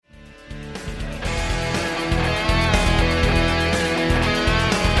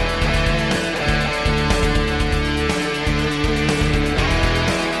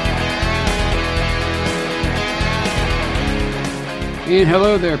And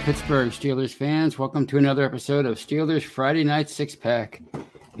hello there, Pittsburgh Steelers fans. Welcome to another episode of Steelers Friday Night Six Pack.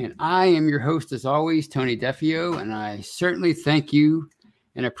 And I am your host, as always, Tony Defio, and I certainly thank you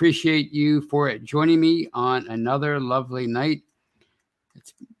and appreciate you for joining me on another lovely night.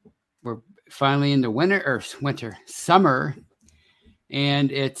 We're finally into summer,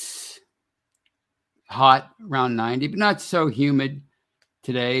 and it's hot, around 90, but not so humid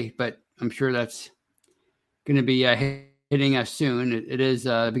today, but I'm sure that's going to be hitting us soon. It is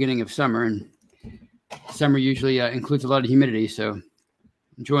the beginning of summer, and summer usually includes a lot of humidity, so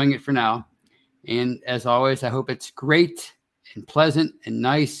enjoying it for now. And as always, I hope it's great and pleasant and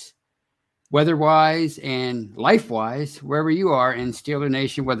nice weather-wise and life-wise wherever you are in Steeler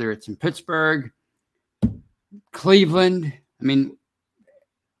Nation, whether it's in Pittsburgh, Cleveland,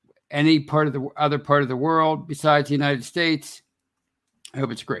 any other part of the world besides the United States. I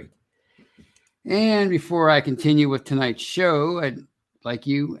hope it's great. And before I continue with tonight's show, I'd like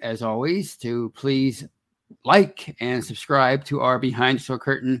you, as always, to please like and subscribe to our Behind the Steel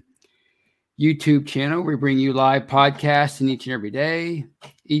Curtain YouTube channel. We bring you live podcasts each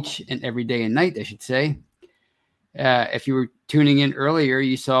and every day and night, I should say. If you were tuning in earlier,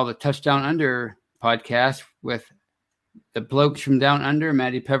 you saw the Touchdown Under podcast with the blokes from Down Under,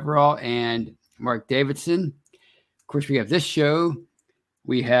 Matty Peverall and Mark Davidson. Of course, we have this show.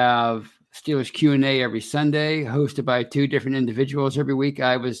 We have Steelers Q&A every Sunday, hosted by two different individuals every week.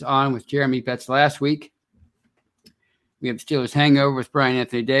 I was on with Jeremy Betts last week. We have Steelers Hangover with Brian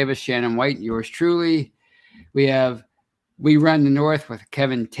Anthony Davis, Shannon White, yours truly. We have We Run the North with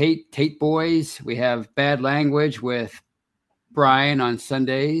Kevin Tate Boys. We have Bad Language with Brian on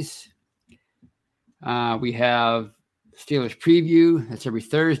Sundays. We have Steelers Preview. That's every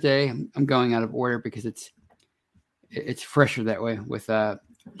Thursday. I'm going out of order because it's fresher that way with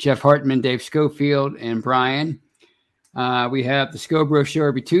Jeff Hartman, Dave Schofield, and Brian. We have the Scobro Show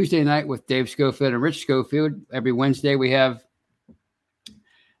every Tuesday night with Dave Schofield and Rich Schofield. Every Wednesday we have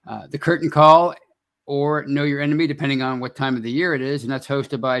the Curtain Call or Know Your Enemy, depending on what time of the year it is, and that's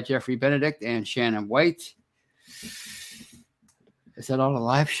hosted by Jeffrey Benedict and Shannon White. Is that all the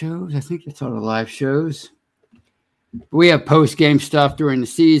live shows? I think that's all the live shows. We have post-game stuff during the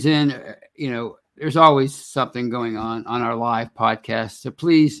season. There's always something going on our live podcast. So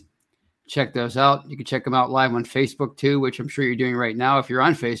please check those out. You can check them out live on Facebook too, which I'm sure you're doing right now. If you're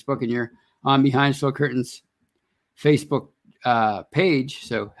on Facebook and you're on Behind Steel Curtain's Facebook page.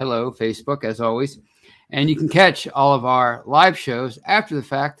 So hello, Facebook, as always. And you can catch all of our live shows after the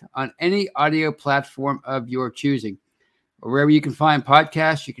fact on any audio platform of your choosing. Or wherever you can find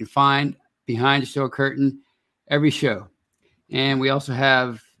podcasts, you can find Behind the Steel Curtain every show. And we also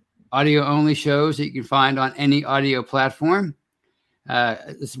have audio-only shows that you can find on any audio platform.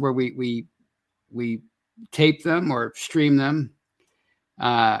 This is where we tape them or stream them,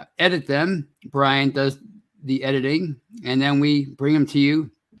 edit them. Brian does the editing, and then we bring them to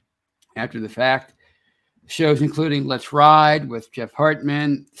you after the fact. Shows including Let's Ride with Jeff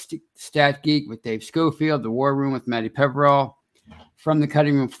Hartman, Stat Geek with Dave Schofield, The War Room with Matty Peverall, From the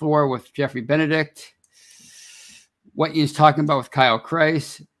Cutting Room Floor with Jeffrey Benedict, What Ian's Talking About with Kyle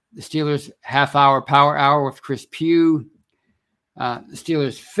Kreis, the Steelers Half-Hour Power Hour with Chris Pugh, the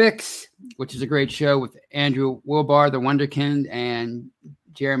Steelers Fix, which is a great show with Andrew Wilbar, the Wonderkind, and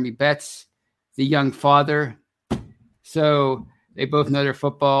Jeremy Betts, the young father. So they both know their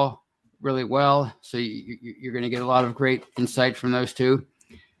football really well. So you're going to get a lot of great insight from those two.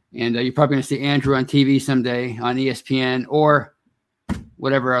 And you're probably going to see Andrew on TV someday on ESPN or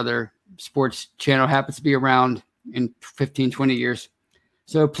whatever other sports channel happens to be around in 15, 20 years.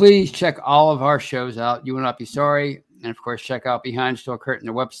 So please check all of our shows out. You will not be sorry. And, of course, check out Behind Steel Curtain,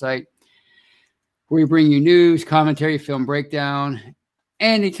 the website, where we bring you news, commentary, film breakdown.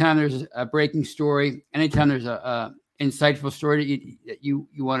 Anytime there's a breaking story, anytime there's a insightful story that you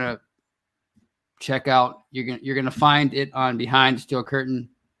want to check out, you're gonna find it on Behind the Steel Curtain.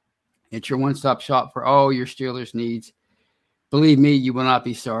 It's your one-stop shop for all your Steelers needs. Believe me, you will not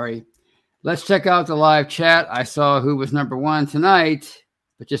be sorry. Let's check out the live chat. I saw who was number one tonight,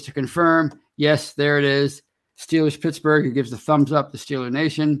 but just to confirm, yes, there it is. Steelers Pittsburgh, who gives the thumbs up to Steeler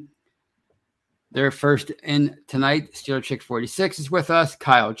Nation. They're first in tonight. Steeler Chick 46 is with us.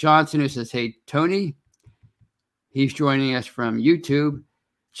 Kyle Johnson, who says, hey, Tony. He's joining us from YouTube.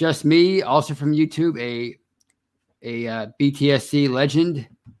 Just Me, also from YouTube, a BTSC legend.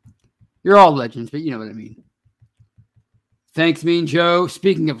 You're all legends, but you know what I mean. Thanks, Mean Joe.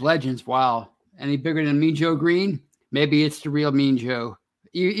 Speaking of legends, wow. Any bigger than Mean Joe Green? Maybe it's the real Mean Joe.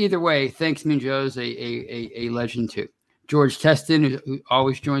 Either way, thanks, Mean Joe's a legend too. George Teston, who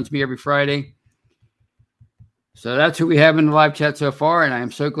always joins me every Friday. So that's who we have in the live chat so far, and I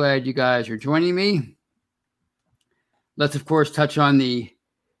am so glad you guys are joining me. Let's, of course, touch on the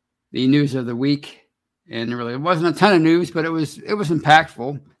news of the week. And really, it wasn't a ton of news, but it was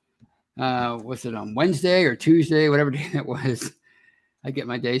impactful. Was it on Wednesday or Tuesday, whatever day it was? I get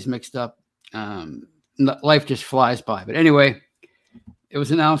my days mixed up. Life just flies by. But anyway, it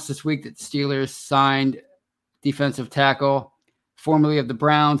was announced this week that Steelers signed defensive tackle, formerly of the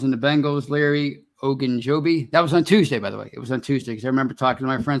Browns and the Bengals, Larry Ogunjobi. That was on Tuesday, by the way. It was on Tuesday because I remember talking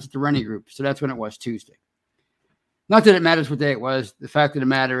to my friends at the running group. So that's when it was, Tuesday. Not that it matters what day it was. The fact of the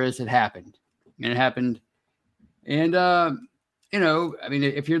matter is it happened. And it happened. And, I mean,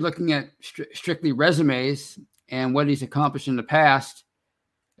 if you're looking at strictly resumes and what he's accomplished in the past,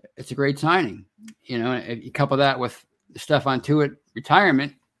 it's a great signing. If you couple that with Stephon Tuitt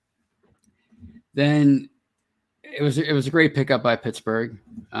retirement, then it was a great pickup by Pittsburgh.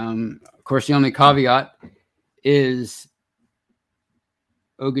 Of course, the only caveat is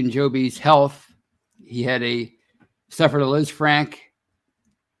Ogunjobi's health. He had suffered a Liz Frank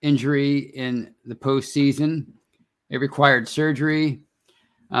injury in the postseason. It required surgery.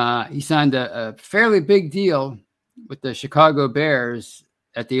 He signed a fairly big deal with the Chicago Bears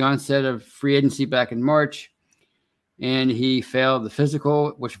at the onset of free agency back in March, and he failed the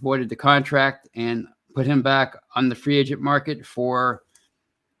physical, which voided the contract and put him back on the free agent market for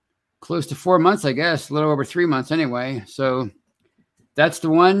close to 4 months, I guess, a little over 3 months anyway. So that's the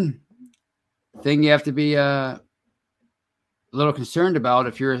one thing you have to be a little concerned about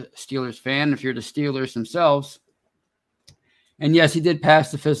if you're a Steelers fan, if you're the Steelers themselves. And yes, he did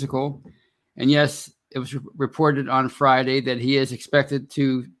pass the physical. And yes, it was reported on Friday that he is expected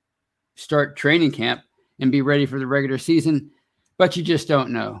to start training camp and be ready for the regular season. But you just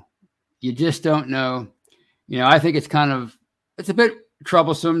don't know. You just don't know. I think it's a bit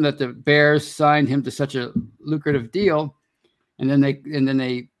troublesome that the Bears signed him to such a lucrative deal, and then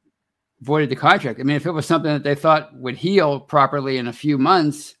they voided the contract. I mean, if it was something that they thought would heal properly in a few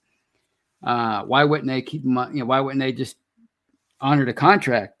months, why wouldn't they keep him? Why wouldn't they just honor the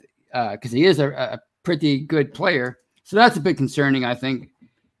contract? Because he is a pretty good player. So that's a bit concerning, I think,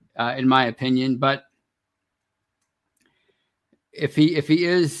 in my opinion. But if he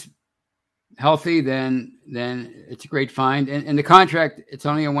is healthy, then it's a great find. And the contract, it's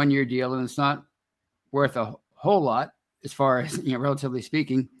only a 1-year deal, and it's not worth a whole lot as far as, relatively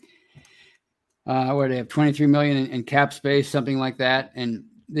speaking. Where they have $23 million in cap space, something like that. And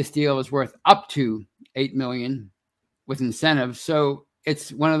this deal is worth up to $8 million with incentives. So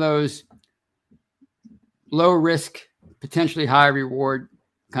it's one of those low risk, potentially high reward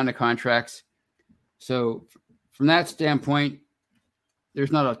kind of contracts. So from that standpoint,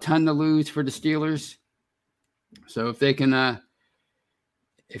 there's not a ton to lose for the Steelers. So if they can,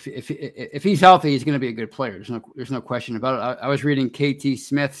 if he's healthy, he's going to be a good player. There's no question about it. I was reading KT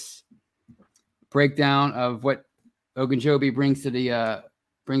Smith's breakdown of what Ogunjobi brings to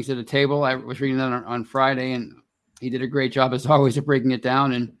the table. I was reading that on Friday, and he did a great job as always of breaking it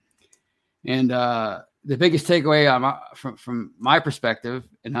down. And the biggest takeaway from my perspective,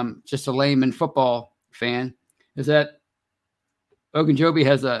 and I'm just a layman football fan, is that Ogunjobi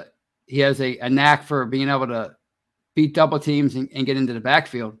has a knack for being able to beat double teams and get into the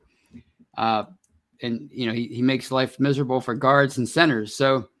backfield. And he makes life miserable for guards and centers.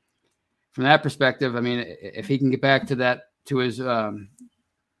 So from that perspective, I mean, if he can get back to his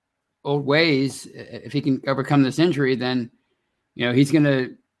old ways, if he can overcome this injury, then he's going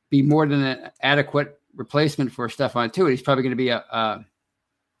to be more than an adequate replacement for Stephon Tuitt. He's probably going to be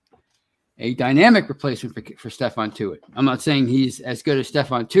a dynamic replacement for Stephon Tuitt. I'm not saying he's as good as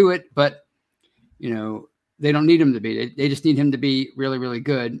Stephon Tuitt, but they don't need him to be. They just need him to be really, really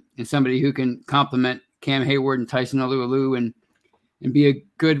good, and somebody who can complement Cam Hayward and Tyson Alualu and be a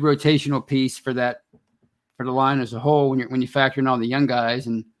good rotational piece for the line as a whole. When you factor in all the young guys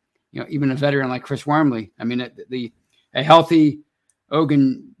and even a veteran like Chris Wormley. I mean, a healthy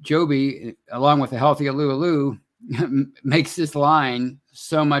Ogunjobi along with a healthy Alualu makes this line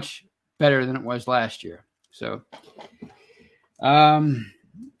so much better than it was last year. So,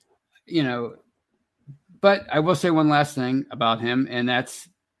 but I will say one last thing about him, and that's,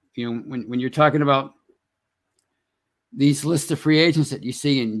 when you're talking about these lists of free agents that you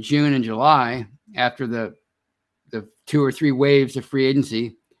see in June and July after the 2 or 3 waves of free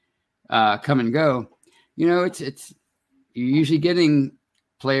agency come and go, it's you're usually getting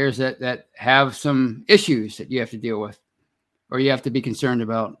players that have some issues that you have to deal with or you have to be concerned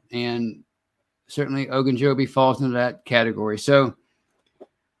about. And certainly Ogunjobi falls into that category. So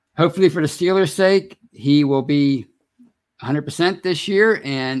hopefully for the Steelers' sake, he will be 100% this year.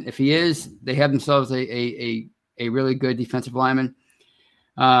 And if he is, they have themselves a a really good defensive lineman.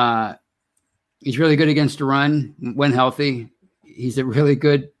 He's really good against the run when healthy. He's a really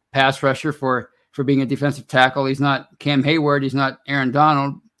good pass rusher for being a defensive tackle. He's not Cam Hayward. He's not Aaron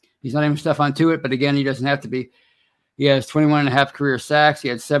Donald. He's not even Stephon Tuitt, but again, he doesn't have to be. He has 21.5 career sacks. He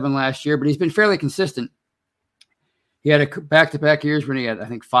had 7 last year, but he's been fairly consistent. He had a back-to-back years when he had, I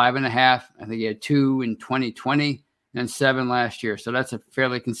think, 5.5. I think he had 2 in 2020 and 7 last year. So that's a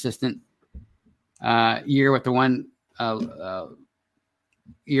fairly consistent year, with the one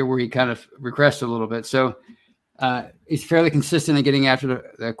year where he kind of regressed a little bit. So he's fairly consistent in getting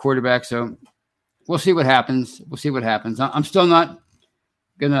after the quarterback. So we'll see what happens. I'm still not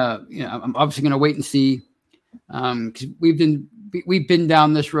gonna, I'm obviously gonna wait and see. Because we've been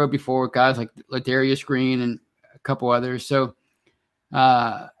down this road before with guys like Ladarius Green and a couple others. So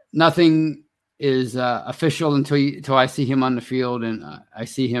nothing is official until I see him on the field and I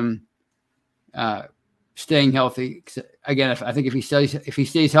see him staying healthy. Again, if he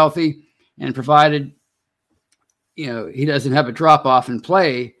stays healthy, and provided he doesn't have a drop off in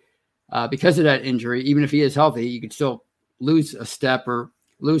play because of that injury, even if he is healthy, you could still lose a step or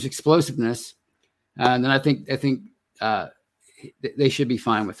lose explosiveness. And then I think they should be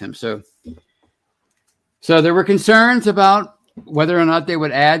fine with him. So there were concerns about whether or not they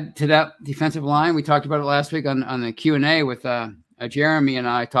would add to that defensive line. We talked about it last week on the Q&A with Jeremy, and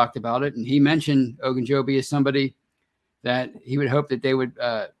I talked about it, and he mentioned Ogunjobi as somebody that he would hope that they would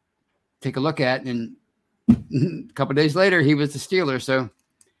take a look at. And a couple of days later, he was the Steeler. So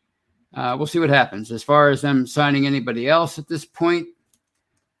we'll see what happens. As far as them signing anybody else at this point,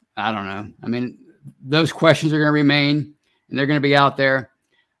 I don't know. I mean, those questions are going to remain, and they're going to be out there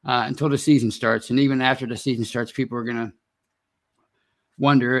until the season starts. And even after the season starts, people are going to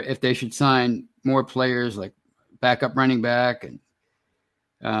wonder if they should sign more players like backup running back and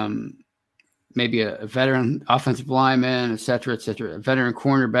maybe a veteran offensive lineman, et cetera, a veteran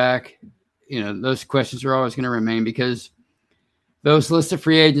cornerback. Those questions are always going to remain because those lists of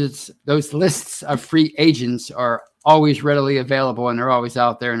free agents are always readily available, and they're always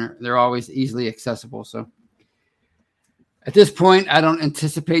out there, and they're always easily accessible. So at this point, I don't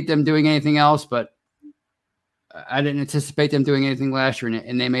anticipate them doing anything else, but I didn't anticipate them doing anything last year,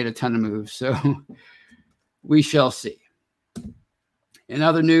 and they made a ton of moves. So we shall see. In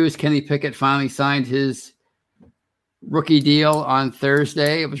other news, Kenny Pickett finally signed his rookie deal on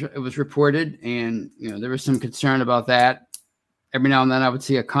Thursday. It was reported, and there was some concern about that. Every now and then I would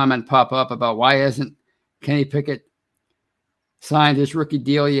see a comment pop up about why hasn't Kenny Pickett signed his rookie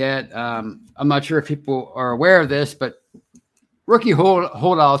deal yet. I'm not sure if people are aware of this, but rookie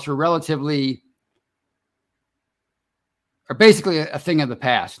holdouts are basically a thing of the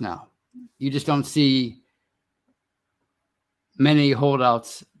past now. You just don't see many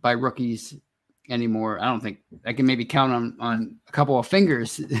holdouts by rookies anymore. I don't think I can maybe count on a couple of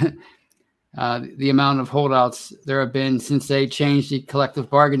fingers the amount of holdouts there have been since they changed the collective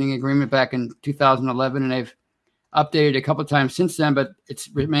bargaining agreement back in 2011, and they've updated a couple of times since then, but it's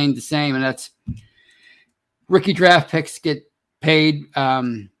remained the same, and that's rookie draft picks get paid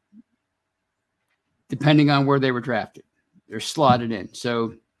depending on where they were drafted. They're slotted in.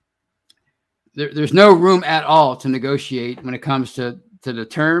 So there's no room at all to negotiate when it comes to the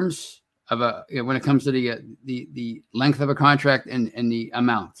terms of when it comes to the length of a contract and the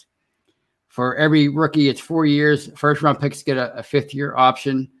amount. For every rookie, it's 4 years. First round picks get a 5th year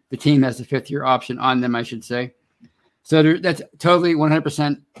option. The team has a 5th year option on them, I should say. So that's totally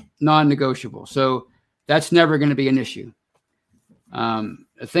 100% non-negotiable. So that's never going to be an issue.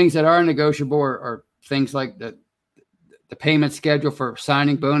 Things that are negotiable are things like the payment schedule for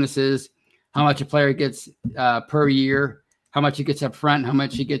signing bonuses, how much a player gets per year, how much he gets up front, how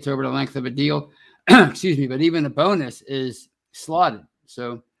much he gets over the length of a deal. Excuse me. But even the bonus is slotted.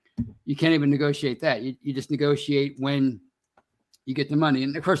 So you can't even negotiate that. You just negotiate when you get the money.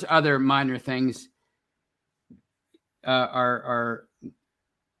 And of course, other minor things are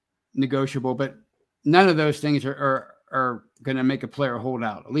negotiable, but none of those things are going to make a player hold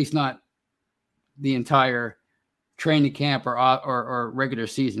out, at least not the entire training camp or regular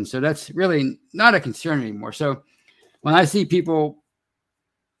season. So that's really not a concern anymore. So when I see people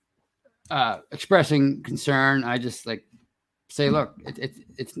expressing concern, I just say, look,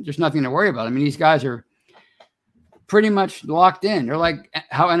 there's nothing to worry about. I mean, these guys are pretty much locked in. They're like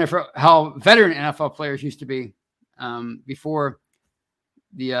how veteran NFL players used to be before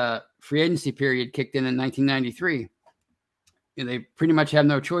the free agency period kicked in 1993. They pretty much have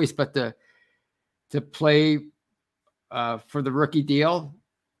no choice but to play for the rookie deal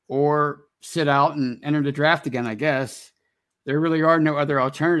or sit out and enter the draft again, I guess. there really are no other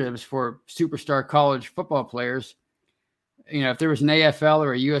alternatives for superstar college football players. If there was an AFL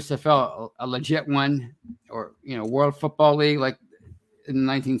or a USFL, a legit one, or, World Football League, like in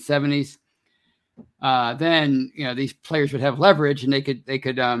the 1970s, then, these players would have leverage and they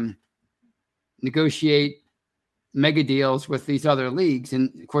could negotiate mega deals with these other leagues.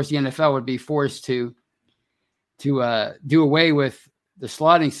 And of course, the NFL would be forced to do away with the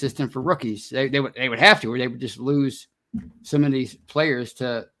slotting system for rookies. They would have to, or they would just lose some of these players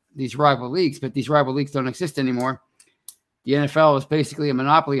to these rival leagues. But these rival leagues don't exist anymore. The NFL is basically a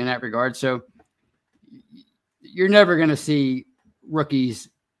monopoly in that regard. So you're never going to see rookies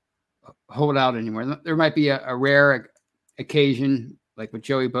hold out anymore. There might be a rare occasion, like with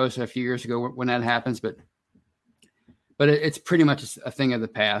Joey Bosa a few years ago, when that happens, but it's pretty much a thing of the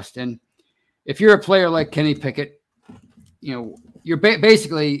past. And if you're a player like Kenny Pickett, you're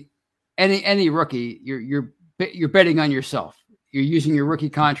basically any rookie. You're betting on yourself. You're using your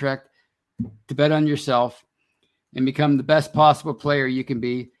rookie contract to bet on yourself and become the best possible player you can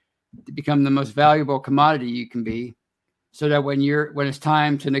be, to become the most valuable commodity you can be, so that when it's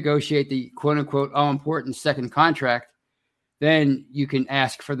time to negotiate the quote unquote all important second contract, then you can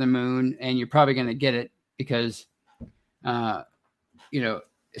ask for the moon, and you're probably going to get it because,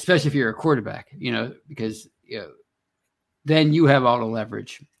 especially if you're a quarterback, because then you have all the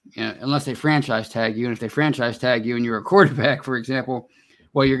leverage, unless they franchise tag you. And if they franchise tag you and you're a quarterback, for example,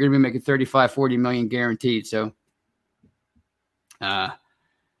 well, you're going to be making 35, 40 million guaranteed. So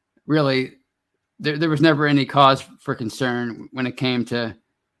really, there was never any cause for concern when it came to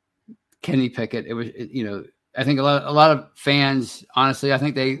Kenny Pickett. It was, I think a lot of fans, honestly, I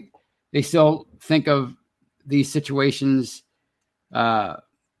think they still think of these situations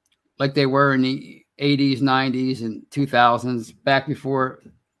like they were in the 80s, 90s, and 2000s, back before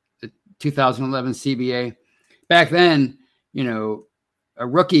the 2011 CBA. Back then, a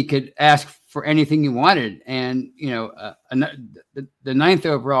rookie could ask for anything he wanted, and the ninth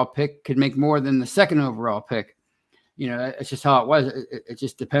overall pick could make more than the second overall pick. It's just how it was. It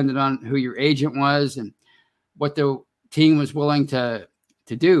just depended on who your agent was and what the team was willing to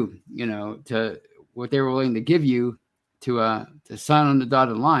do. To what they were willing to give you to sign on the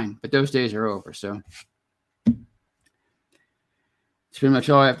dotted line. But those days are over. So that's pretty much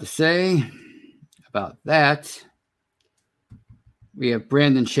all I have to say about that. We have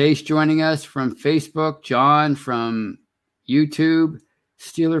Brandon Chase joining us from Facebook, John from YouTube,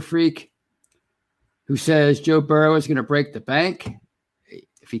 Steeler Freak, who says Joe Burrow is going to break the bank.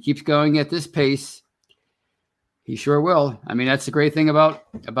 If he keeps going at this pace, he sure will. I mean, that's the great thing about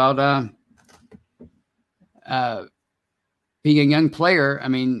being a young player. I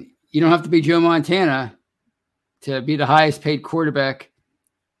mean, you don't have to be Joe Montana to be the highest paid quarterback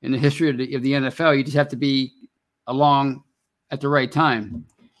in the history of the NFL. You just have to be along at the right time.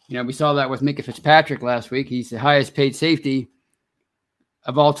 We saw that with Minkah Fitzpatrick last week. He's the highest paid safety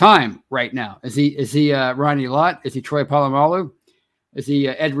of all time right now. Is he Ronnie Lott? Is he Troy Polamalu? Is he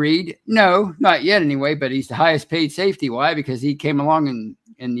Ed Reed? No, not yet anyway, but he's the highest paid safety. Why? Because he came along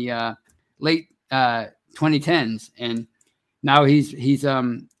in the late 2010s, and now he's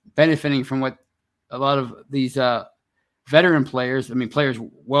benefiting from what a lot of these veteran players, players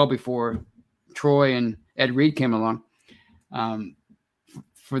well before Troy and Ed Reed came along,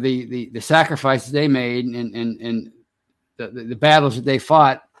 for the sacrifices they made and the battles that they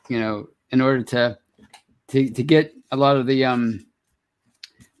fought, in order to get a lot of the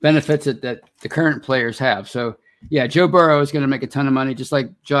benefits that the current players have. So yeah, Joe Burrow is going to make a ton of money, just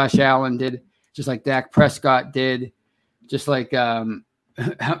like Josh Allen did, just like Dak Prescott did, just like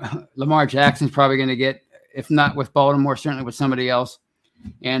Lamar Jackson's probably going to get, if not with Baltimore, certainly with somebody else.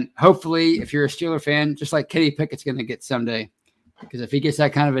 And hopefully, if you're a Steeler fan, just like Kenny Pickett's going to get someday, because if he gets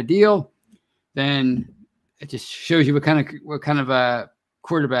that kind of a deal, then it just shows you what kind of a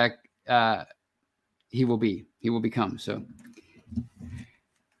quarterback he will become. So,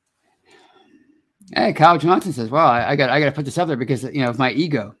 hey, Kyle Johnson says, "Well, I got to put this up there because of my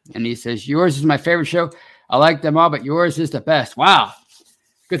ego." And he says, "Yours is my favorite show. I like them all, but yours is the best." Wow,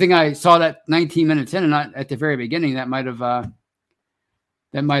 good thing I saw that 19 minutes in and not at the very beginning. That might have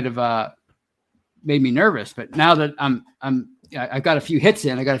made me nervous. But now that I've got a few hits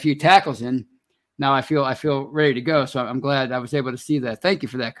in, I got a few tackles in. Now I feel ready to go. So I'm glad I was able to see that. Thank you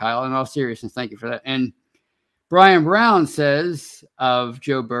for that, Kyle. In all seriousness, thank you for that. And Brian Brown says of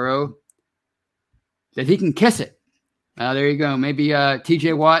Joe Burrow that he can kiss it. There you go. Maybe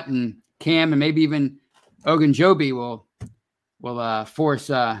TJ Watt and Cam and maybe even Ogunjobi will force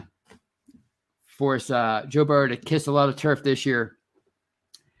Joe Burrow to kiss a lot of turf this year.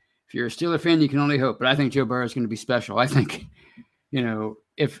 If you're a Steeler fan, you can only hope. But I think Joe Burrow is going to be special. I think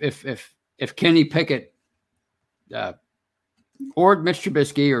if Kenny Pickett or Mitch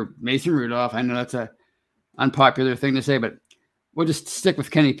Trubisky or Mason Rudolph, I know that's a unpopular thing to say, but we'll just stick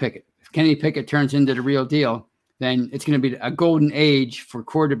with Kenny Pickett. If Kenny Pickett turns into the real deal, then it's going to be a golden age for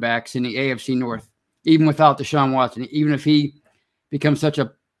quarterbacks in the AFC North, even without Deshaun Watson. Even if he becomes such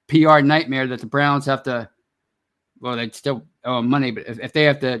a PR nightmare that the Browns have to, well, they'd still owe him money, but if they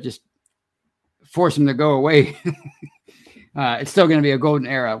have to just force him to go away, it's still going to be a golden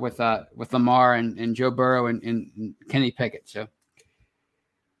era with Lamar and Joe Burrow and Kenny Pickett. So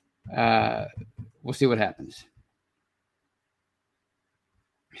we'll see what happens.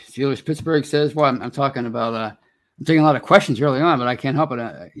 Steelers Pittsburgh says, well, I'm talking about, I'm taking a lot of questions early on, but I can't help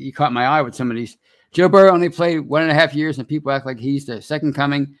it. You caught my eye with some of these. Joe Burrow only played 1.5 years, and people act like he's the second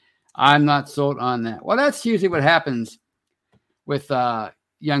coming. I'm not sold on that. Well, that's usually what happens with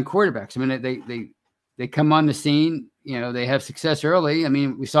young quarterbacks. I mean, they come on the scene. They have success early. I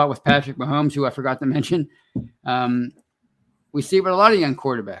mean, we saw it with Patrick Mahomes, who I forgot to mention. We see it with a lot of young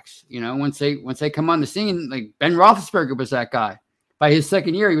quarterbacks. Once they come on the scene, like Ben Roethlisberger was that guy. By his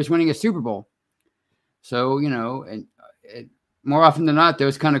second year, he was winning a Super Bowl. So, and more often than not,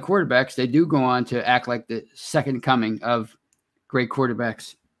 those kind of quarterbacks, they do go on to act like the second coming of great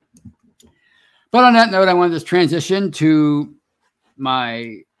quarterbacks. But on that note, I wanted to transition to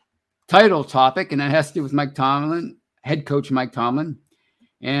my title topic, and that has to do with Mike Tomlin, head coach Mike Tomlin,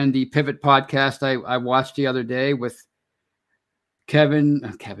 and the Pivot podcast I watched the other day with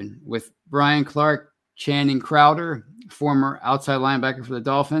with Brian Clark, Channing Crowder, former outside linebacker for the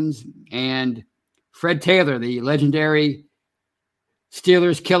Dolphins, and Fred Taylor, the legendary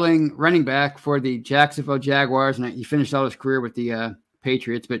Steelers killing running back for the Jacksonville Jaguars, and he finished out his career with the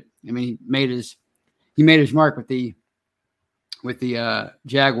Patriots. But I mean, he made his mark with the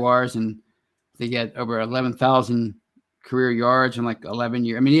Jaguars, and they get over 11,000 career yards in like 11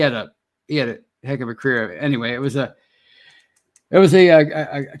 years. I mean, he had a heck of a career. Anyway, it was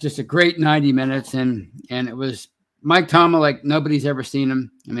just a great 90 minutes, and it was Mike Tomlin like nobody's ever seen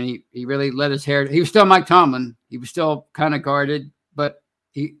him. I mean, he really let his hair. He was still Mike Tomlin. He was still kind of guarded, but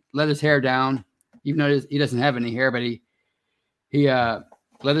he let his hair down, even though he doesn't have any hair. But he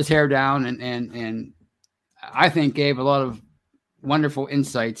let his hair down, and I think gave a lot of wonderful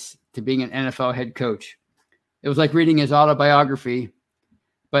insights to being an NFL head coach. It was like reading his autobiography,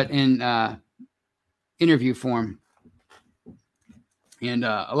 but in interview form. And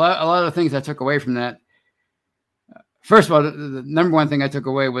a lot of things I took away from that. First of all, the number one thing I took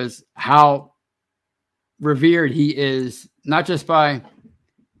away was how revered he is, not just by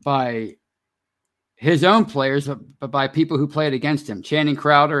his own players, but by people who played against him. Channing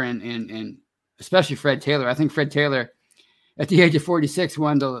Crowder and especially Fred Taylor. I think Fred Taylor, at the age of 46,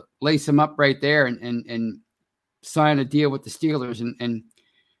 wanted to lace him up right there and sign a deal with the Steelers and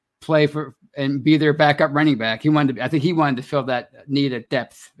play for and be their backup running back. I think he wanted to fill that need at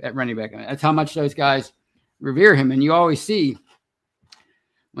depth at running back. That's how much those guys revere him. And you always see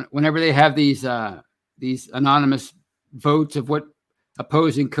whenever they have these anonymous votes of what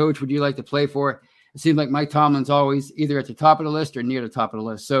opposing coach would you like to play for, it seems like Mike Tomlin's always either at the top of the list or near the top of the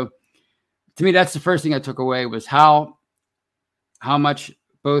list. So to me, that's the first thing I took away was how much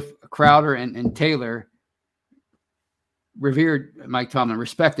both Crowder and Taylor revered Mike Tomlin,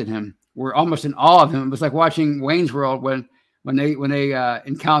 respected him, were almost in awe of him. It was like watching Wayne's World when they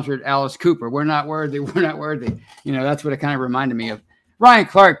encountered Alice Cooper. We're not worthy. We're not worthy. That's what it kind of reminded me of. Ryan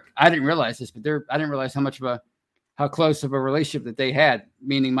Clark, I didn't realize this, but I didn't realize how close of a relationship that they had,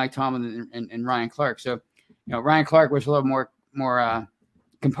 meaning Mike Tomlin and Ryan Clark. So, Ryan Clark was a little more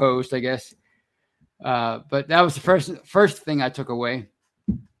composed, I guess. But that was the first thing I took away.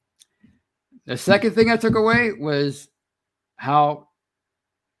 The second thing I took away was how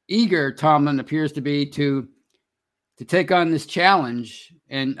eager Tomlin appears to be to take on this challenge.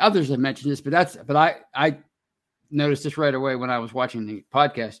 And others have mentioned this, but I noticed this right away when I was watching the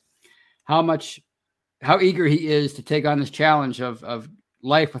podcast, how eager he is to take on this challenge of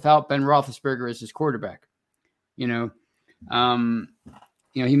life without Ben Roethlisberger as his quarterback. He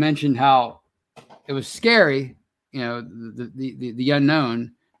mentioned how it was scary, the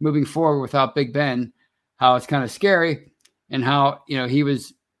unknown moving forward without Big Ben, how it's kind of scary, and how, he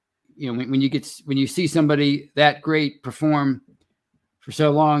was, when you see somebody that great perform for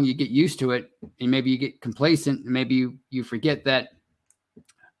so long, you get used to it, and maybe you get complacent, and maybe you forget that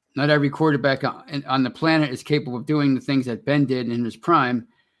not every quarterback on the planet is capable of doing the things that Ben did in his prime.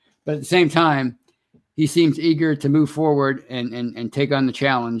 But at the same time, he seems eager to move forward and take on the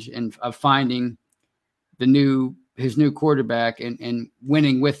challenge of finding his new quarterback and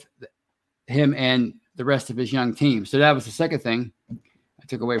winning with him and the rest of his young team. So that was the second thing I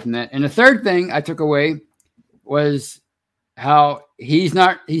took away from that. And the third thing I took away was how he's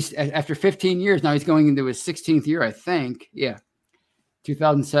after 15 years now, he's going into his 16th year, I think. Yeah.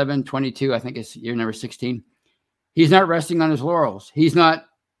 2007, 22, I think it's year number 16. He's not resting on his laurels. He's not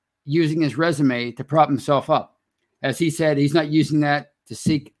using his resume to prop himself up. As he said, he's not using that to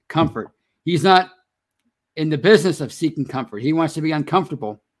seek comfort. He's not in the business of seeking comfort. He wants to be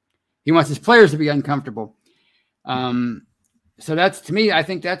uncomfortable. He wants his players to be uncomfortable. So that's, to me, I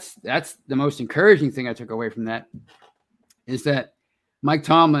think that's the most encouraging thing I took away from that, is that Mike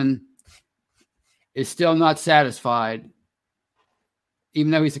Tomlin is still not satisfied,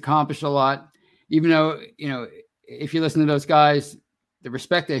 even though he's accomplished a lot, even though, if you listen to those guys, the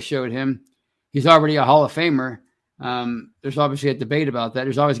respect they showed him, he's already a Hall of Famer. There's obviously a debate about that.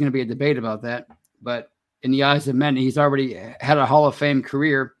 There's always going to be a debate about that. But in the eyes of many, he's already had a Hall of Fame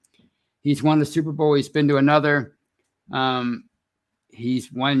career. He's won the Super Bowl. He's been to another.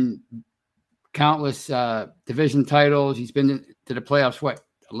 He's won countless division titles. He's been to the playoffs,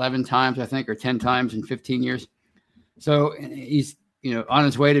 11 times, I think, or 10 times in 15 years. So he's, on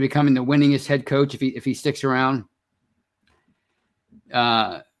his way to becoming the winningest head coach if he sticks around.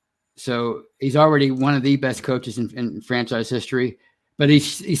 So he's already one of the best coaches in franchise history, but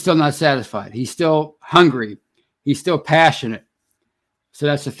he's still not satisfied. He's still hungry. He's still passionate. So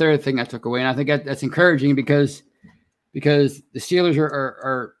that's the third thing I took away. And I think that's encouraging because the Steelers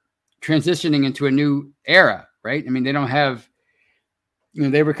are transitioning into a new era, right? I mean, they don't have,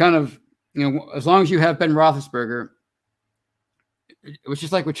 they were kind of, as long as you have Ben Roethlisberger, it was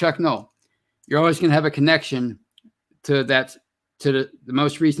just like with Chuck Noll. You're always going to have a connection to the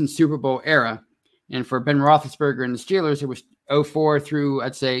most recent Super Bowl era. And for Ben Roethlisberger and the Steelers, it was 2004 through,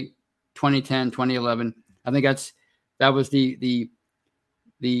 I'd say, 2010, 2011. I think that was the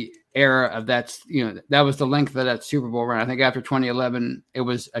era of that, that was the length of that Super Bowl run. I think after 2011, it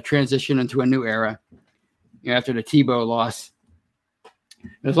was a transition into a new era, after the Tebow loss.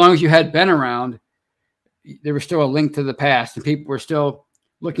 As long as you had Ben around, there was still a link to the past, and people were still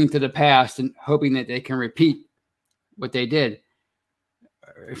looking to the past and hoping that they can repeat what they did,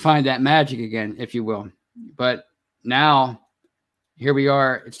 find that magic again, if you will. But now, here we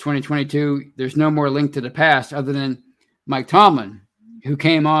are. It's 2022. There's no more link to the past other than Mike Tomlin, who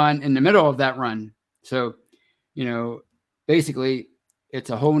came on in the middle of that run. So, basically,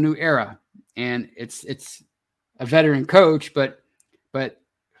 it's a whole new era, and it's a veteran coach, but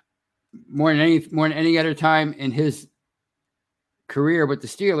more than any other time in his career with the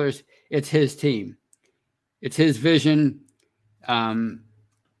Steelers, it's his team, it's his vision,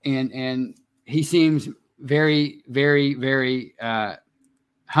 and he seems very, very, very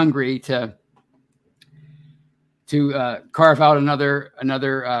hungry to carve out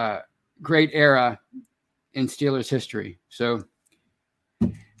another great era in Steelers history. So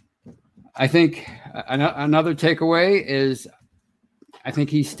I think another takeaway is I think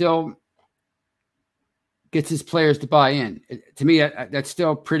he still gets his players to buy in. To me, that's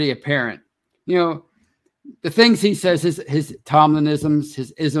still pretty apparent. The things he says, his Tomlinisms,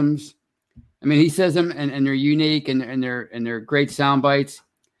 his isms, I mean, he says them and they're unique and they're great sound bites.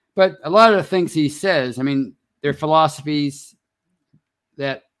 But a lot of the things he says, I mean, they're philosophies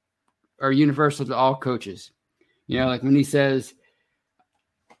that are universal to all coaches. Like when he says,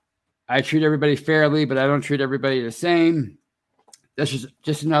 I treat everybody fairly, but I don't treat everybody the same. That's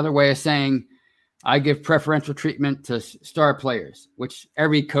just another way of saying I give preferential treatment to star players, which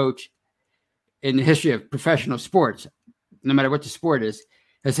every coach in the history of professional sports, no matter what the sport is,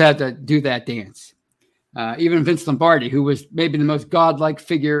 has had to do that dance. Even Vince Lombardi, who was maybe the most godlike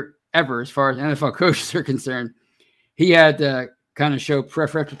figure ever as far as NFL coaches are concerned, he had to kind of show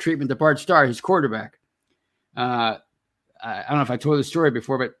preferential treatment to Bart Starr, his quarterback. I don't know if I told this story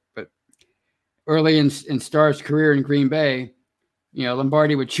before, but early in Starr's career in Green Bay,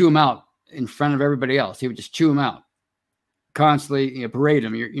 Lombardi would chew him out in front of everybody else. He would just chew him out, constantly, berate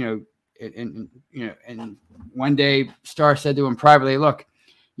him. And one day Starr said to him privately, "Look,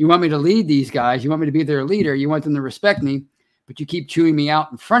 you want me to lead these guys. You want me to be their leader. You want them to respect me, but you keep chewing me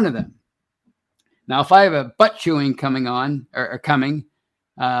out in front of them. Now, if I have a butt chewing coming on or coming,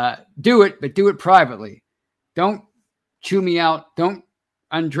 do it, but do it privately. Don't chew me out. Don't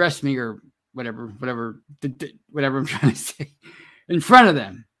undress me or whatever I'm trying to say in front of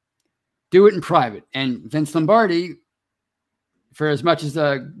them. Do it in private." And Vince Lombardi, for as much as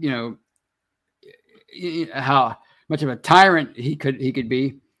how much of a tyrant he could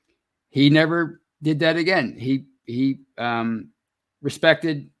be, he never did that again. He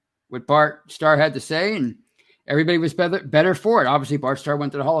respected what Bart Starr had to say, and everybody was better for it. Obviously, Bart Starr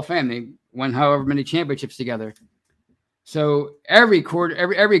went to the Hall of Fame. won however many championships together. So every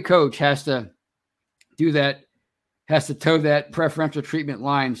coach has to do that, has to toe that preferential treatment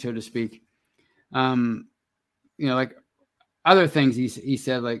line, so to speak. Like other things he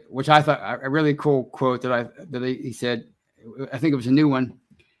said, like, which I thought a really cool quote that he said, I think it was a new one.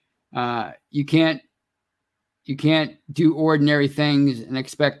 You can't do ordinary things and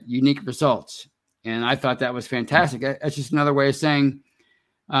expect unique results. And I thought that was fantastic. That's just another way of saying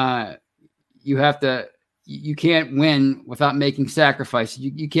you can't win without making sacrifices.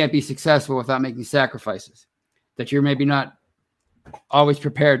 You can't be successful without making sacrifices that you're maybe not always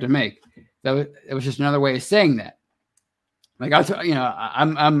prepared to make. It was just another way of saying that. Like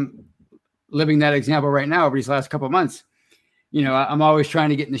I'm living that example right now over these last couple of months. I'm always trying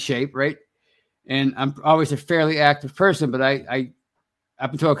to get into shape, right? And I'm always a fairly active person, but I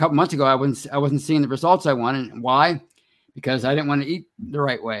up until a couple months ago, I wasn't seeing the results I wanted. Why? Because I didn't want to eat the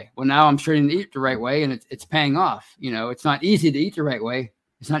right way. Well, now I'm starting to eat the right way, and it's paying off. It's not easy to eat the right way.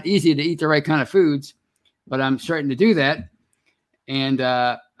 It's not easy to eat the right kind of foods, but I'm starting to do that, and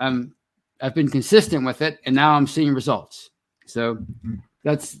I've been consistent with it, and now I'm seeing results. So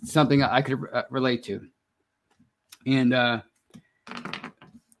that's something I could relate to. And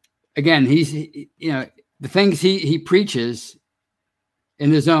again, the things he preaches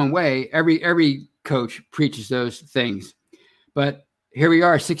in his own way. Every coach preaches those things, but here we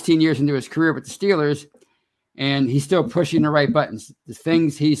are 16 years into his career with the Steelers, and he's still pushing the right buttons. The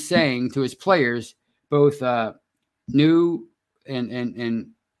things he's saying to his players, both new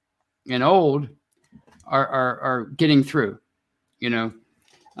and old, are getting through, and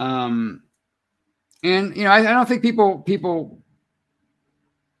I don't think people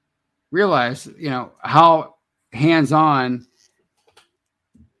realize, how hands-on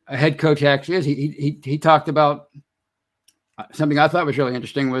a head coach actually is. He talked about something I thought was really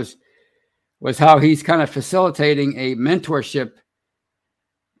interesting was how he's kind of facilitating a mentorship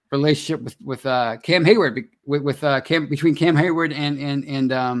relationship with Cam Hayward, between Cam Hayward and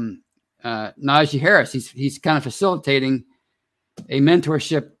Najee Harris. He's kind of facilitating a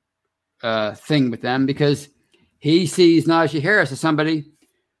mentorship thing with them because he sees Najee Harris as somebody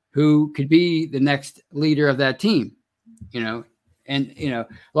who could be the next leader of that team, And, a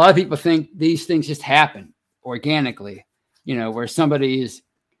lot of people think these things just happen organically, where somebody is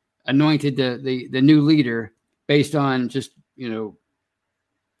anointed the new leader based on just,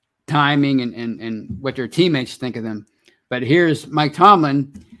 timing and what their teammates think of them. But here's Mike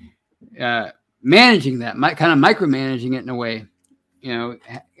Tomlin managing that, kind of micromanaging it in a way,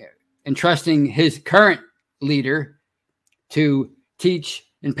 entrusting his current leader to teach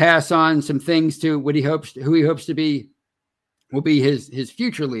and pass on some things to who he hopes to be will be his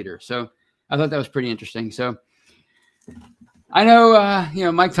future leader. So I thought that was pretty interesting. So I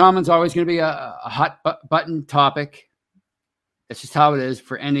know, Mike Tomlin's always going to be a hot button topic. That's just how it is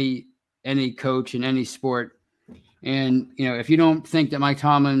for any coach in any sport. And, if you don't think that Mike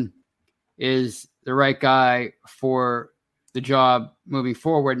Tomlin is the right guy for the job moving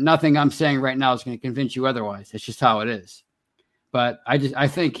forward, nothing I'm saying right now is going to convince you otherwise. It's just how it is. But I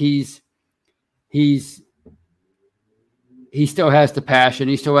think he still has the passion.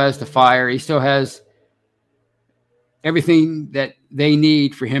 He still has the fire. He still has everything that they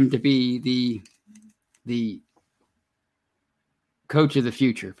need for him to be the coach of the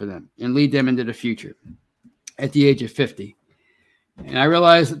future for them and lead them into the future at the age of 50. And I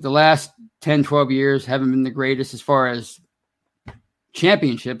realize that the last 10, 12 years haven't been the greatest as far as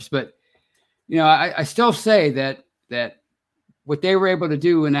championships, but, I still say that what they were able to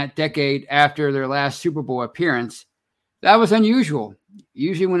do in that decade after their last Super Bowl appearance, that was unusual.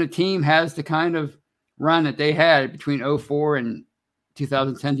 Usually when a team has the kind of run that they had between 2004 and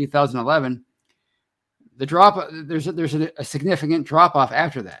 2010, 2011, there's a significant drop off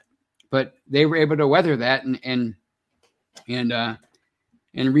after that. But they were able to weather that and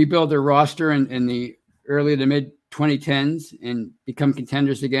rebuild their roster in the early to mid 2010s and become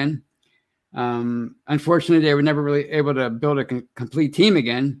contenders again. Unfortunately, they were never really able to build a complete team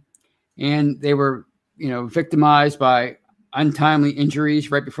again, and they were, victimized by untimely injuries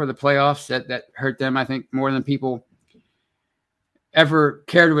right before the playoffs that hurt them, I think, more than people ever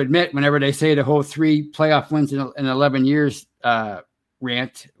care to admit whenever they say the whole 3 playoff wins in 11 years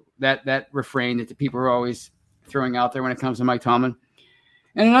rant, that refrain that the people are always throwing out there when it comes to Mike Tomlin.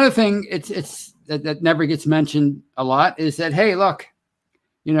 And another thing it's that never gets mentioned a lot is that, hey, look,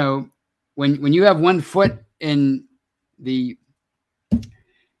 when you have one foot in the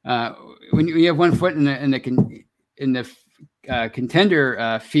when you have one foot in the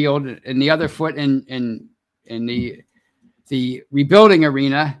contender field and the other foot in the rebuilding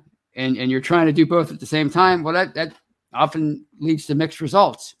arena, and you're trying to do both at the same time, well, that often leads to mixed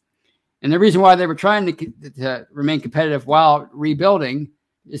results. And the reason why they were trying to remain competitive while rebuilding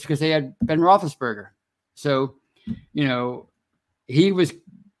is because they had Ben Roethlisberger. So, he was,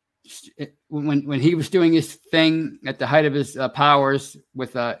 when he was doing his thing at the height of his powers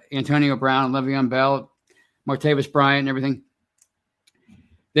with Antonio Brown, Le'Veon Bell, Martavis Bryant, and everything,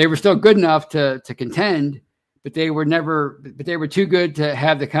 they were still good enough to contend, but they were too good to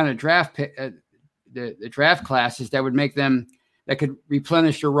have the kind of draft the draft classes that would make them, that could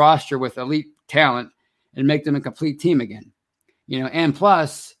replenish your roster with elite talent and make them a complete team again. And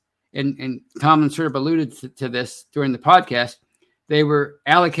plus, and Tomlin sort of alluded to this during the podcast, they were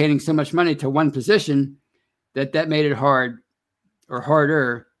allocating so much money to one position that made it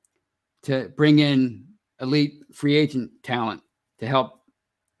harder to bring in elite free agent talent to help,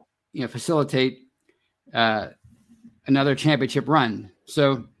 facilitate another championship run.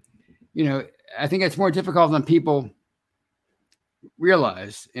 So, I think it's more difficult than people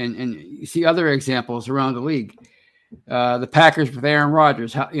realize. And you see other examples around the league. The Packers with Aaron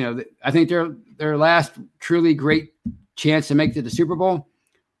Rodgers, I think their last truly great chance to make it to the Super Bowl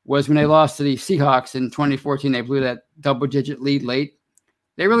was when they lost to the Seahawks in 2014. They blew that double-digit lead late.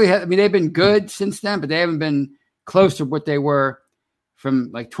 They really had, they've been good since then, but they haven't been close to what they were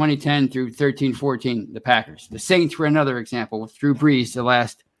from like 2010 through 13, 14, the Packers. The Saints were another example with Drew Brees the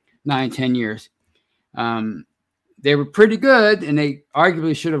last 9-10 years. They were pretty good, and they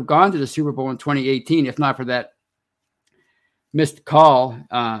arguably should have gone to the Super Bowl in 2018, if not for that missed call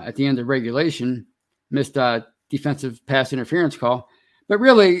at the end of regulation, missed defensive pass interference call. But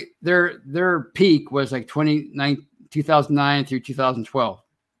really, their peak was like 2009 through 2012.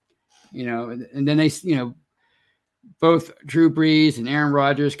 And then they, both Drew Brees and Aaron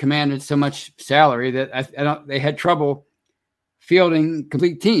Rodgers commanded so much salary that they had trouble fielding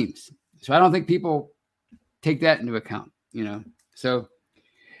complete teams. So I don't think people take that into account, So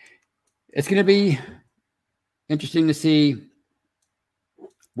it's going to be interesting to see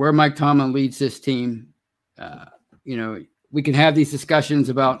where Mike Tomlin leads this team. We can have these discussions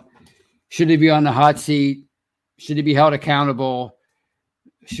about, should he be on the hot seat? Should he be held accountable?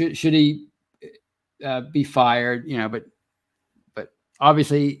 Should he be fired? But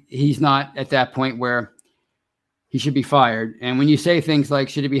obviously he's not at that point where he should be fired. And when you say things like,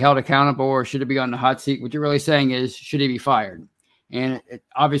 should he be held accountable or should he be on the hot seat? What you're really saying is, should he be fired? And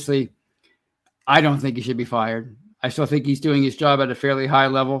obviously, I don't think he should be fired. I still think he's doing his job at a fairly high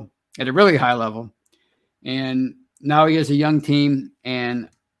level, at a really high level. And now he has a young team, and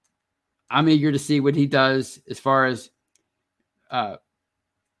I'm eager to see what he does as far as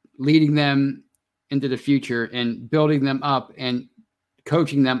leading them into the future and building them up and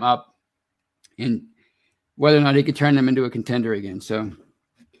coaching them up, and whether or not he could turn them into a contender again. So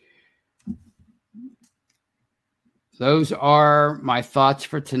those are my thoughts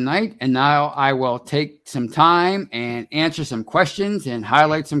for tonight. And now I will take some time and answer some questions and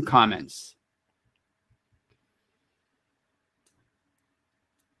highlight some comments.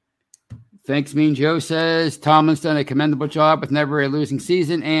 Thanks, Mean Joe says, Tomlin's done a commendable job with never a losing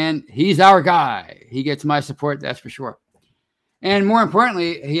season, and he's our guy. He gets my support, that's for sure. And more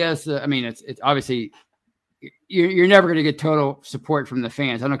importantly, he has, it's obviously, you're never going to get total support from the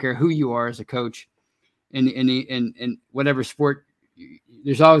fans. I don't care who you are as a coach in whatever sport.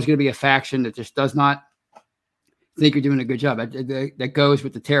 There's always going to be a faction that just does not think you're doing a good job. That goes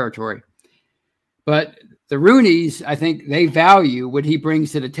with the territory. But the Rooneys, I think they value what he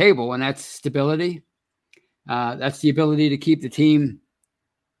brings to the table, and that's stability. That's the ability to keep the team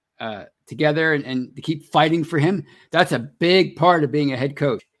together and to keep fighting for him. That's a big part of being a head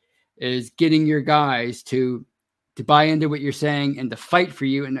coach, is getting your guys to buy into what you're saying and to fight for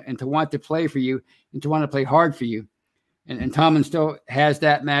you and to want to play for you and to want to play hard for you. And Tomlin still has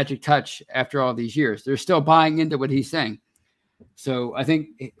that magic touch after all these years. They're still buying into what he's saying. So I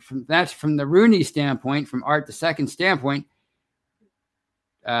think from the Rooney standpoint, from Art II's standpoint,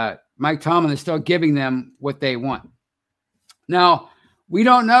 Mike Tomlin is still giving them what they want. Now, we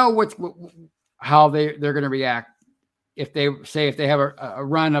don't know how they're going to react if they have a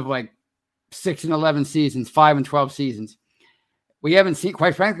run of like 6-11 seasons, 5-12 seasons. We haven't seen,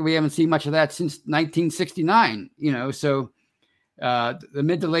 quite frankly, much of that since 1969. So the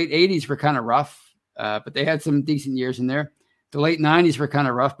mid to late 80s were kind of rough, but they had some decent years in there. The late 90s were kind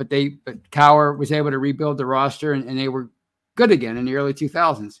of rough, but Cowher was able to rebuild the roster, and they were good again in the early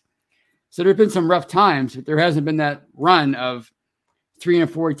 2000s. So there have been some rough times, but there hasn't been that run of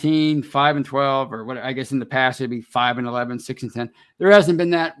 3-14, 5-12, or what I guess in the past it'd be 5-11, 6-10. There hasn't been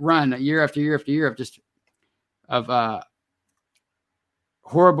that run year after year after year of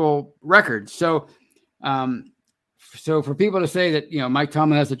horrible records. So for people to say that, Mike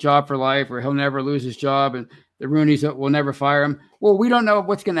Tomlin has a job for life or he'll never lose his job and the Rooneys will never fire him. Well, we don't know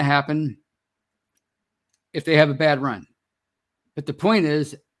what's going to happen if they have a bad run. But the point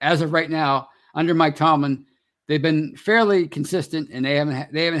is, as of right now, under Mike Tomlin, they've been fairly consistent and they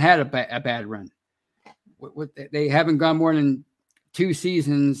haven't had a bad run. They haven't gone more than 2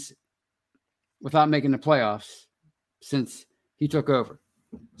 seasons without making the playoffs since he took over.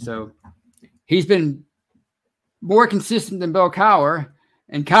 So he's been more consistent than Bill Cowher,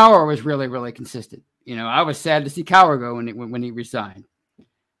 and Cowher was really, really consistent. I was sad to see Cowher go when he resigned.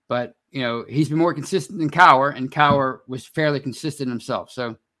 But, he's been more consistent than Cowher, and Cowher was fairly consistent himself.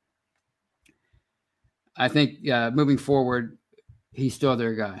 So I think moving forward, he's still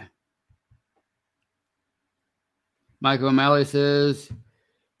their guy. Michael O'Malley says,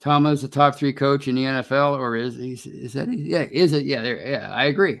 Tomlin's the top 3 coach in the NFL, or is that? Yeah, is it? Yeah, I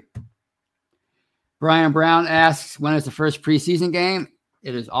agree. Brian Brown asks, when is the first preseason game?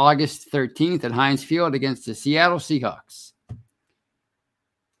 It is August 13th at Heinz Field against the Seattle Seahawks.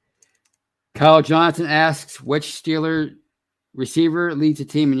 Kyle Johnson asks, which Steeler receiver leads the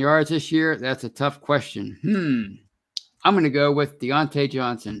team in yards this year? That's a tough question. I'm going to go with Deontay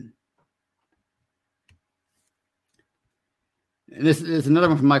Johnson. And this is another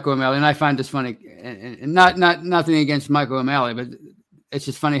one from Michael O'Malley, and I find this funny. And not nothing against Michael O'Malley, but it's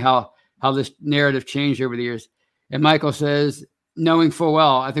just funny how this narrative changed over the years. And Michael says, knowing full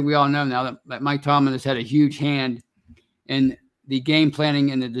well, I think we all know now that Mike Tomlin has had a huge hand in the game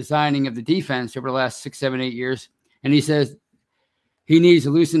planning and the designing of the defense over the last 6, 7, 8 years. And he says he needs to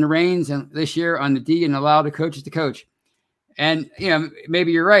loosen the reins this year on the D and allow the coaches to coach. And,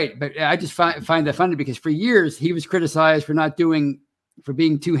 maybe you're right, but I just find that funny because for years he was criticized for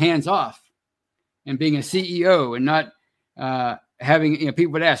being too hands off and being a CEO and not having,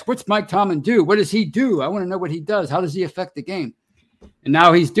 people would ask, what's Mike Tomlin do? What does he do? I want to know what he does. How does he affect the game? And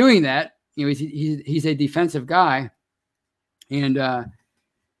now he's doing that. He's a defensive guy. And of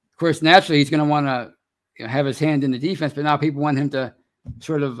course, naturally he's going to want to have his hand in the defense, but now people want him to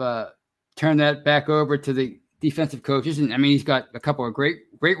sort of turn that back over to the defensive coaches. And I mean, he's got a couple of great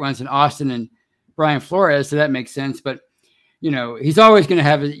ones in Austin and Brian Flores. So that makes sense. But, he's always going to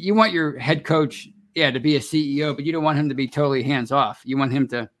have you want your head coach, to be a CEO, but you don't want him to be totally hands off. You want him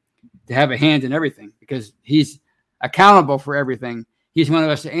to have a hand in everything because he's accountable for everything. He's one of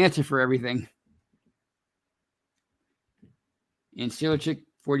us to answer for everything. And Steeler Chick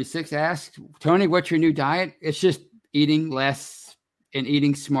 46 asks, Tony, what's your new diet? It's just eating less and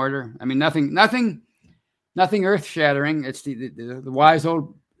eating smarter. I mean, nothing earth shattering. It's the wise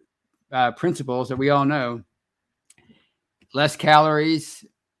old principles that we all know. Less calories,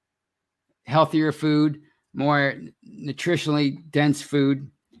 healthier food, more nutritionally dense food.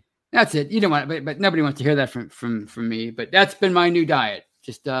 That's it. You don't want it, but nobody wants to hear that from me. But that's been my new diet.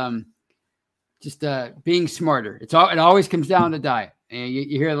 Just being smarter. It always comes down to diet. And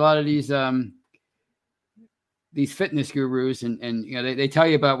you hear a lot of these fitness gurus and they tell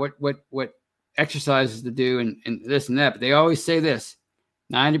you about what exercises to do and this and that, but they always say this: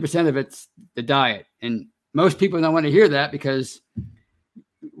 90% of it's the diet. And most people don't want to hear that because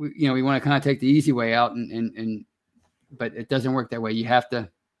we want to kind of take the easy way out but it doesn't work that way. You have to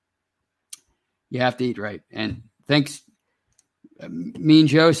eat right. And thanks. Mean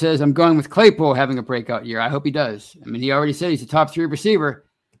Joe says, I'm going with Claypool having a breakout year. I hope he does. I mean, he already said he's a top 3 receiver.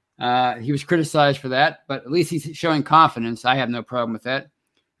 He was criticized for that, but at least he's showing confidence. I have no problem with that.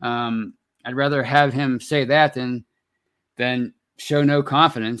 I'd rather have him say that than show no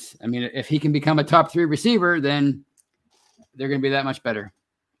confidence. I mean, if he can become a top 3 receiver, then they're going to be that much better.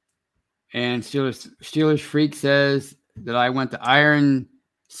 And Steelers Freak says that I went to Iron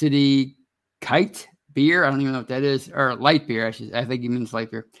City Kite beer. I don't even know what that is, or light beer. I think he means light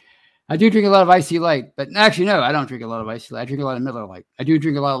beer. I do drink a lot of Icy Light, but actually, no, I don't drink a lot of Icy Light. I drink a lot of Miller Lite. I do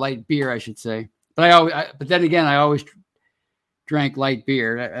drink a lot of light beer, I should say. But but then again, I always drank light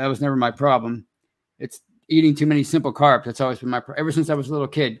beer. That was never my problem. It's eating too many simple carbs. That's always been my problem. Ever since I was a little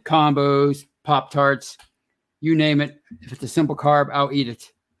kid. Combos, Pop-Tarts, you name it. If it's a simple carb, I'll eat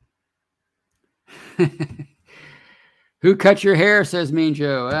it. Who cut your hair, says Mean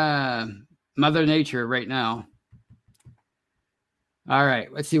Joe. Mother Nature right now. All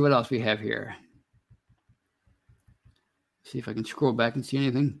right, let's see what else we have here. See if I can scroll back and see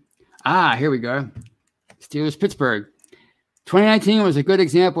anything. Here we go. Steelers Pittsburgh. 2019 was a good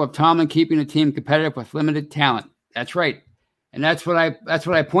example of Tomlin keeping the team competitive with limited talent. That's right. And that's what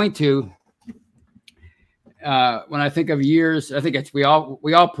I point to when I think of years. I think we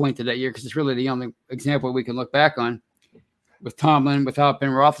all point to that year because it's really the only example we can look back on. with Tomlin without Ben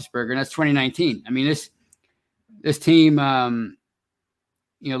Roethlisberger, and that's 2019. I mean, this team,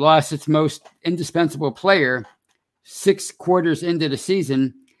 lost its most indispensable player 6 quarters into the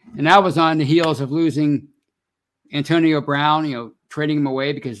season, and that was on the heels of losing Antonio Brown, trading him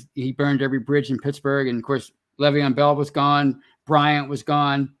away because he burned every bridge in Pittsburgh. And, of course, Le'Veon Bell was gone. Bryant was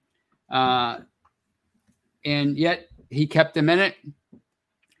gone. And yet he kept them in it.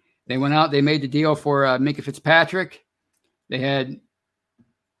 They went out. They made the deal for Minkah Fitzpatrick. They had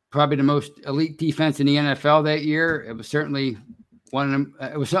probably the most elite defense in the NFL that year. It was certainly one of them.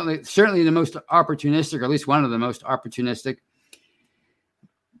 It was certainly the most opportunistic, or at least one of the most opportunistic.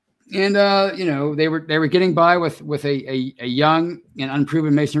 And they were getting by with a young and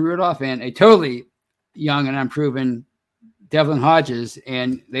unproven Mason Rudolph and a totally young and unproven Devlin Hodges,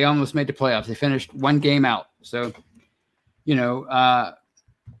 and they almost made the playoffs. They finished 1 game out. So,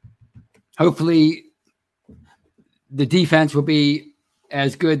 hopefully the defense will be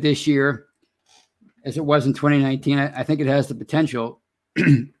as good this year as it was in 2019. I think it has the potential,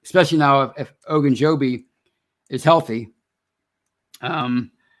 especially now if Ogunjobi is healthy.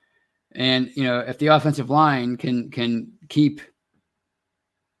 And, if the offensive line can keep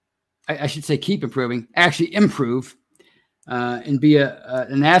improving, actually improve, and be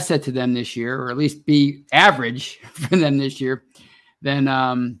an asset to them this year, or at least be average for them this year,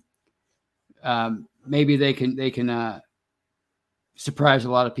 then maybe they can surprise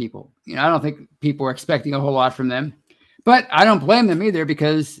a lot of people. I don't think people are expecting a whole lot from them, but I don't blame them either,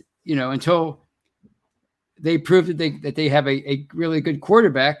 because, until they proved that they have a really good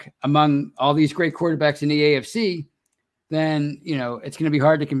quarterback among all these great quarterbacks in the AFC, then, it's going to be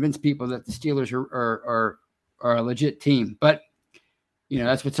hard to convince people that the Steelers are a legit team. But,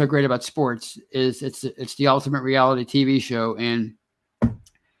 that's what's so great about sports, is it's the ultimate reality TV show. And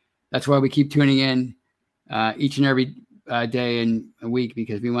that's why we keep tuning in each and every day and a week,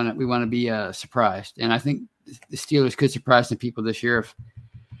 because we want to be surprised. And I think the Steelers could surprise some people this year if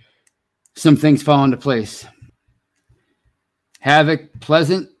some things fall into place. Havoc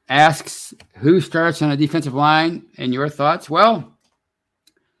Pleasant asks, who starts on a defensive line, and your thoughts? Well,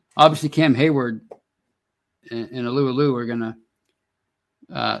 obviously Cam Hayward and Alu are going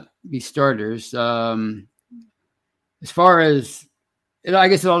to be starters. As far as I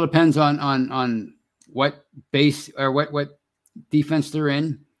guess it all depends on what base or what defense they're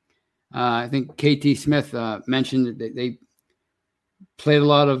in. I think KT Smith mentioned that they played a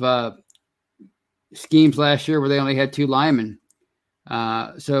lot of schemes last year where they only had 2 linemen.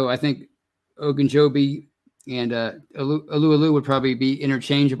 So I think Ogunjobi and Alu would probably be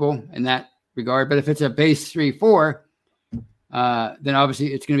interchangeable in that regard. But if it's a base 3-4, then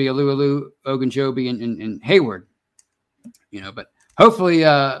obviously it's going to be Alu, Ogunjobi, and Hayward. But hopefully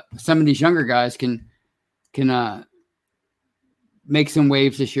some of these younger guys can make some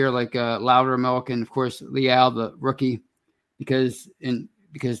waves this year, like Loudermilk and, of course, Leal, the rookie, because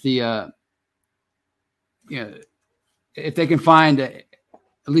the if they can find at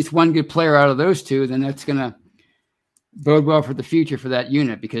least one good player out of those 2, then that's going to bode well for the future for that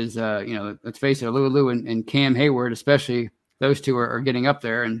unit, because let's face it, Alu and Cam Hayward, especially, those 2 are getting up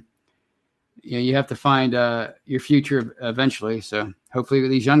there, and you have to find your future eventually. So hopefully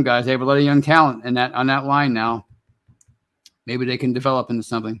with these young guys, they have a lot of young talent on that line now. Maybe they can develop into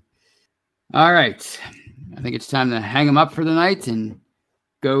something. All right. I think it's time to hang them up for the night and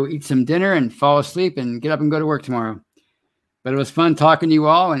go eat some dinner and fall asleep and get up and go to work tomorrow. But it was fun talking to you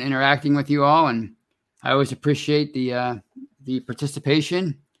all and interacting with you all. And I always appreciate the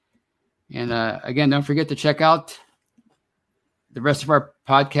participation. And again, don't forget to check out the rest of our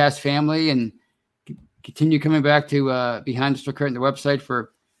podcast family and continue coming back to Behind the Steel Curtain, the website,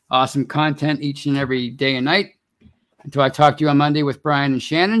 for awesome content each and every day and night. Until I talk to you on Monday with Brian and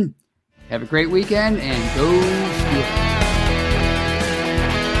Shannon, have a great weekend and go Steelers.